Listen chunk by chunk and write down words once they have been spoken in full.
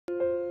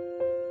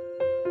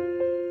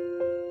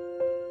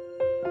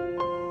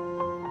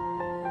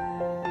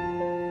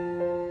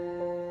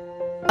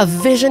a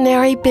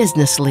visionary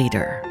business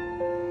leader,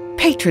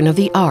 patron of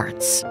the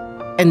arts,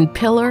 and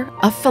pillar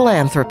of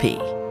philanthropy.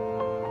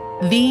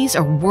 These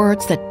are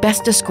words that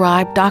best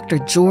describe Dr.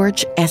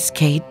 George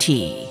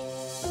S.K.T.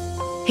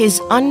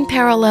 His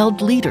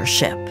unparalleled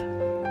leadership,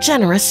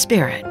 generous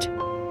spirit,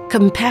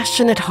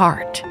 compassionate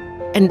heart,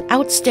 and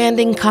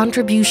outstanding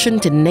contribution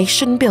to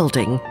nation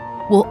building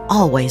will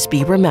always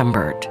be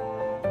remembered.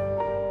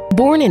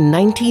 Born in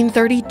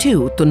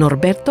 1932 to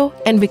Norberto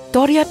and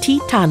Victoria T.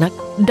 Tanak,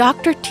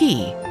 Dr.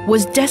 T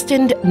was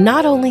destined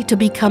not only to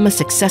become a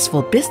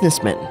successful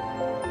businessman,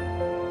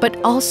 but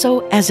also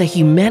as a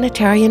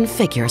humanitarian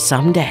figure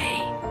someday.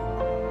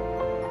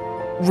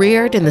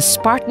 Reared in the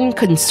Spartan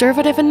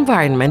conservative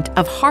environment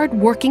of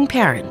hard-working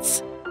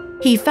parents,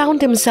 he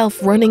found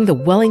himself running the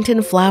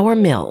Wellington Flour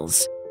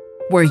Mills,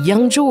 where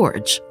young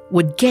George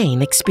would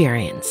gain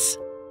experience.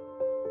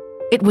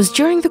 It was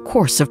during the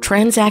course of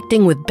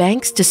transacting with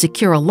banks to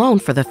secure a loan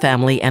for the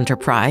family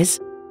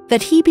enterprise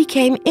that he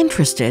became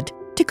interested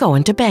to go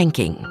into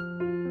banking.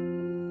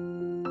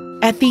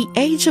 At the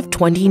age of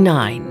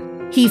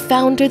 29, he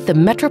founded the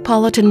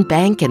Metropolitan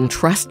Bank and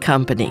Trust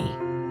Company.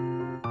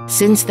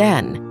 Since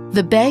then,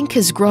 the bank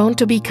has grown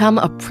to become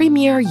a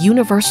premier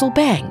universal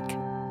bank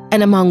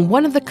and among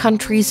one of the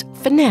country's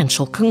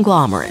financial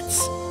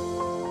conglomerates.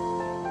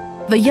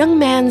 The young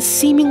man's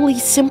seemingly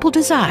simple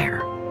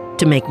desire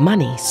to make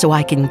money so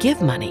I can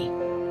give money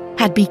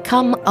had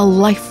become a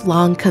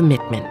lifelong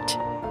commitment.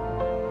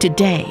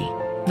 Today,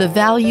 the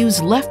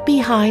values left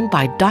behind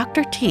by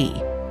Dr. T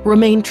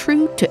remain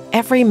true to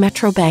every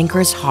Metro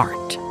banker's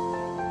heart.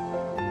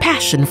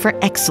 Passion for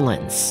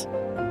excellence,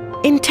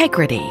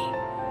 integrity,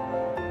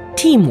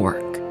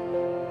 teamwork,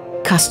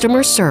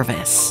 customer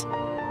service,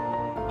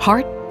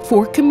 heart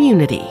for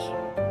community.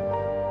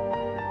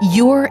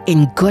 "You're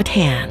in good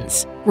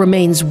hands"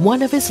 remains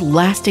one of his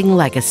lasting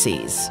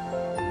legacies.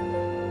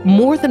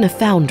 More than a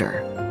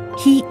founder,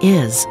 he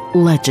is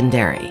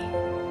legendary.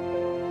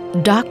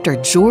 Dr.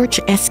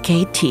 George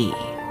S.K.T.,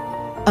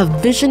 a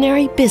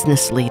visionary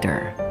business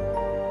leader,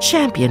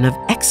 champion of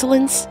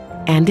excellence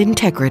and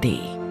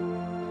integrity.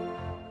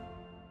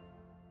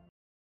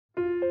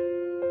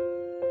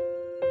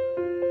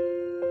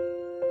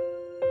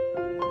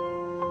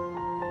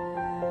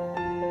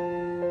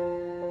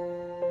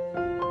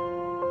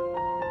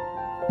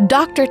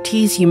 Dr.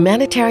 T's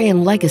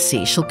humanitarian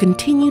legacy shall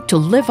continue to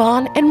live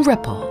on and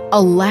ripple,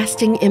 a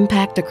lasting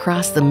impact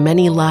across the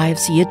many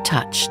lives he had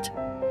touched.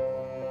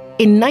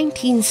 In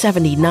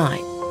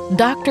 1979,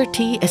 Dr.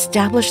 T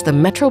established the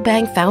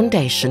Metrobank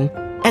Foundation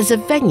as a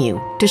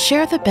venue to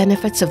share the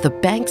benefits of the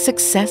bank's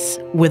success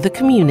with the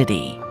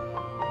community.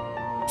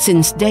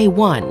 Since day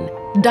one,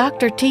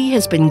 Dr. T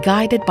has been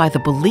guided by the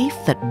belief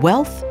that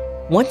wealth,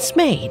 once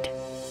made,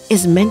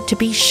 is meant to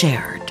be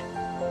shared.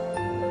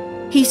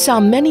 He saw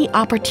many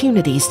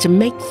opportunities to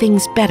make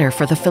things better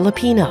for the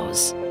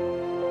Filipinos.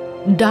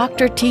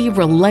 Dr. T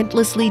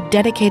relentlessly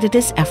dedicated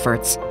his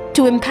efforts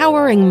to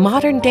empowering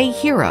modern-day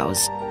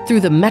heroes through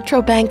the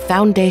Metrobank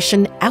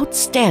Foundation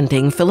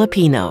Outstanding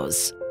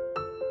Filipinos.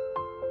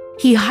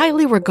 He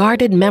highly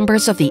regarded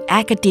members of the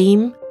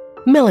academe,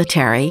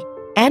 military,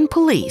 and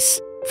police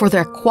for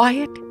their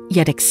quiet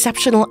yet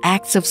exceptional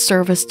acts of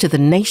service to the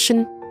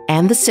nation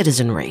and the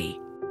citizenry.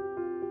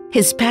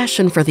 His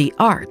passion for the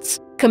arts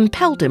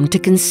compelled him to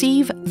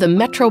conceive the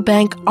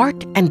Metrobank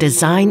Art and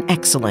Design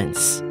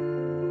Excellence.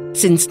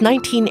 Since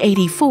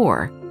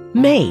 1984,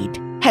 MADE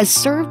has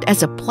served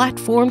as a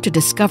platform to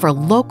discover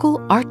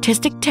local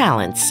artistic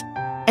talents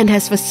and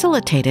has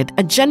facilitated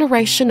a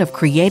generation of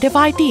creative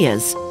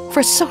ideas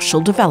for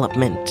social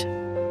development.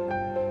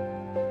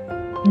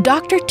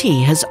 Dr.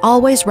 T has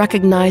always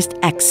recognized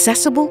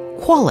accessible,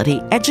 quality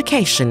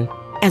education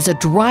as a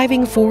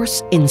driving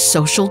force in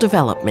social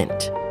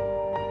development.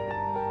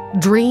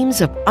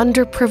 Dreams of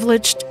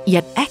underprivileged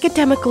yet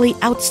academically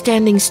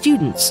outstanding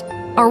students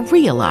are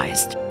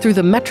realized through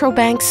the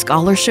Metrobank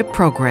scholarship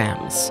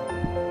programs.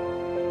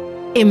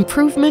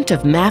 Improvement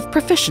of math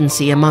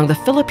proficiency among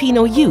the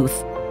Filipino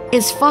youth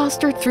is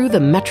fostered through the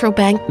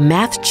Metrobank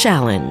Math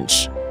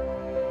Challenge.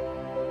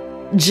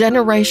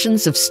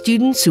 Generations of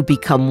students who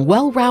become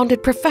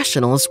well-rounded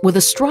professionals with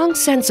a strong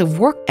sense of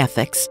work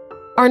ethics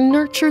are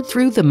nurtured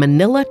through the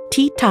Manila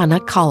T.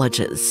 Tanak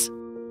colleges.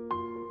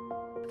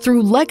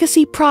 Through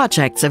legacy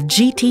projects of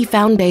GT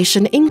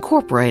Foundation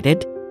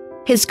Incorporated,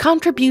 his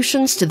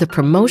contributions to the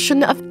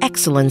promotion of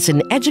excellence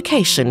in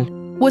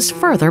education was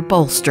further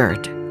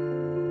bolstered.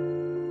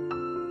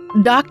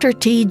 Dr.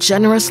 T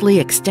generously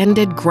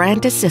extended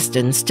grant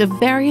assistance to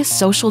various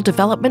social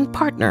development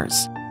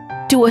partners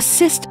to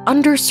assist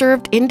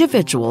underserved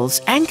individuals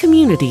and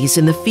communities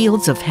in the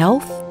fields of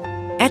health,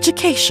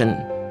 education,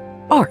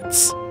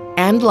 arts,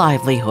 and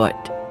livelihood.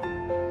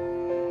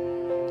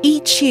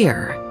 Each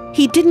year,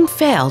 he didn't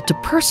fail to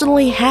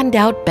personally hand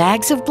out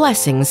bags of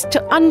blessings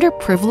to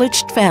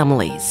underprivileged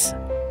families.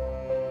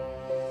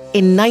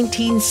 In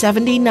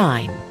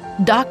 1979,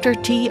 Dr.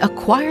 T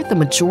acquired the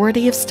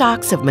majority of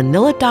stocks of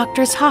Manila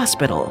Doctors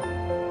Hospital,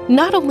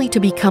 not only to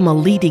become a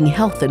leading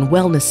health and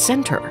wellness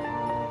center,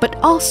 but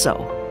also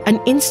an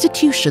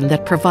institution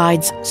that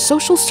provides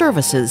social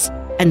services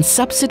and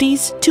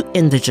subsidies to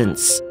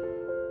indigents.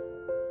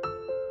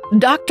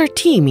 Dr.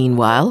 T,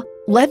 meanwhile,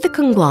 led the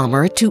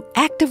conglomerate to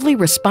actively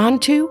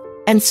respond to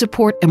and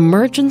support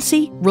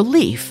emergency,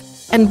 relief,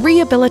 and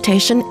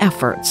rehabilitation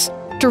efforts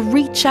to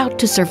reach out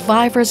to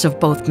survivors of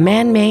both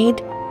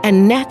man-made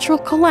and natural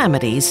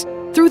calamities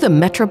through the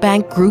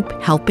Metrobank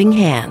Group Helping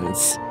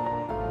Hands.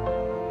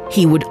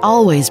 He would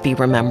always be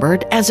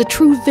remembered as a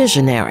true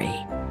visionary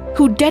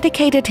who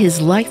dedicated his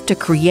life to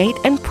create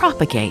and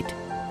propagate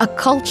a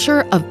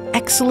culture of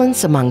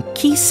excellence among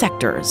key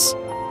sectors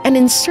and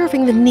in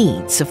serving the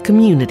needs of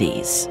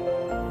communities.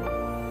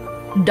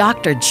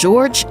 Dr.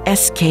 George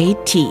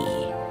S.K.T.,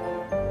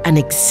 an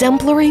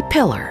exemplary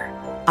pillar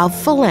of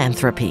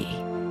philanthropy.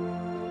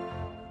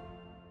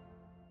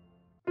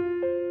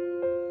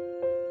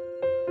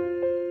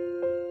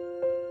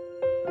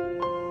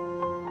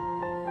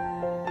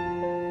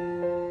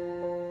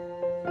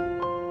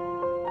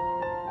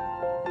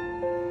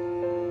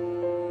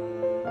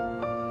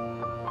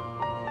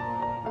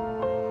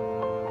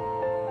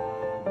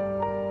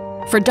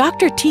 For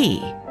Dr.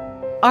 T,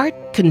 art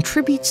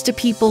contributes to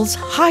people's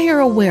higher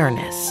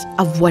awareness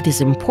of what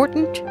is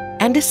important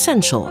and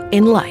essential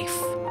in life.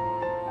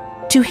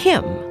 To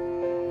him,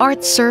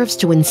 art serves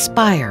to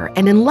inspire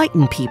and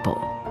enlighten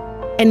people,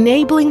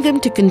 enabling them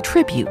to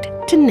contribute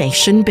to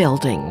nation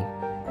building.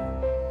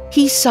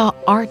 He saw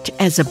art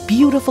as a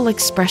beautiful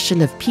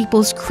expression of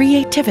people's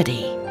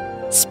creativity,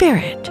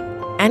 spirit,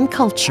 and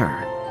culture.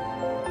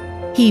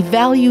 He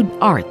valued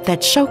art that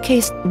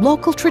showcased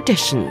local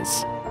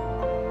traditions,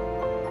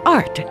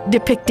 art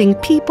depicting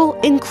people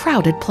in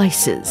crowded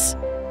places.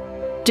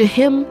 To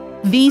him,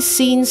 these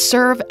scenes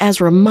serve as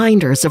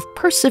reminders of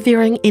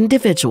persevering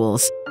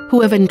individuals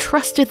who have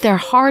entrusted their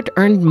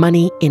hard-earned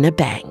money in a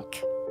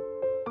bank.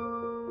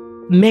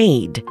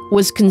 MADE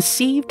was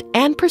conceived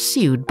and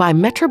pursued by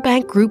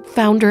Metrobank Group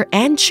founder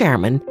and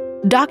chairman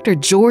Dr.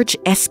 George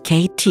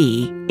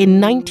S.K.T. in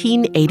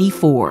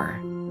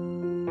 1984.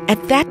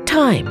 At that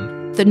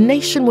time, the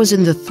nation was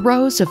in the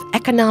throes of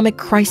economic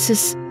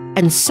crisis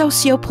and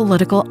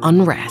socio-political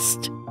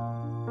unrest.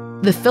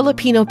 The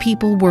Filipino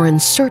people were in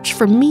search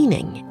for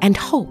meaning and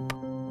hope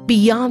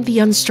beyond the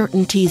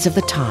uncertainties of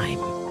the time.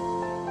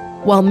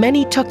 While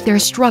many took their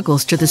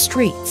struggles to the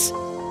streets,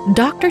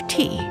 Dr.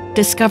 T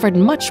discovered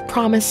much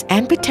promise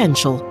and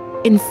potential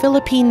in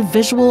Philippine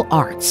visual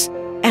arts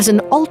as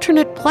an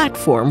alternate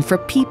platform for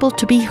people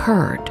to be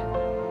heard.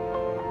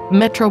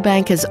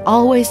 Metrobank has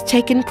always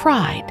taken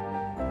pride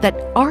that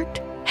art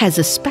has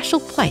a special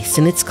place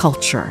in its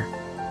culture.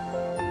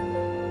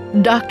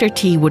 Dr.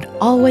 T would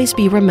always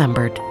be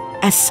remembered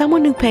as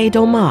someone who paid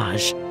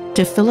homage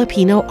to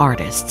Filipino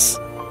artists.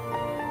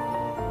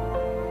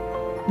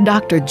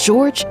 Dr.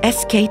 George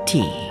S.K.T.,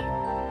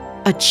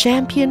 a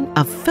champion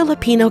of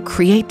Filipino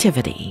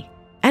creativity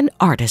and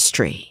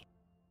artistry.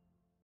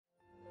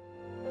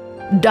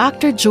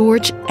 Dr.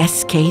 George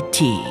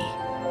S.K.T.,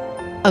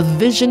 a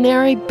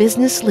visionary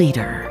business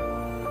leader,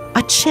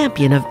 a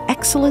champion of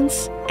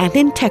excellence and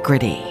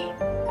integrity,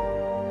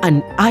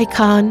 an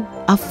icon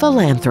of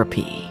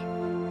philanthropy.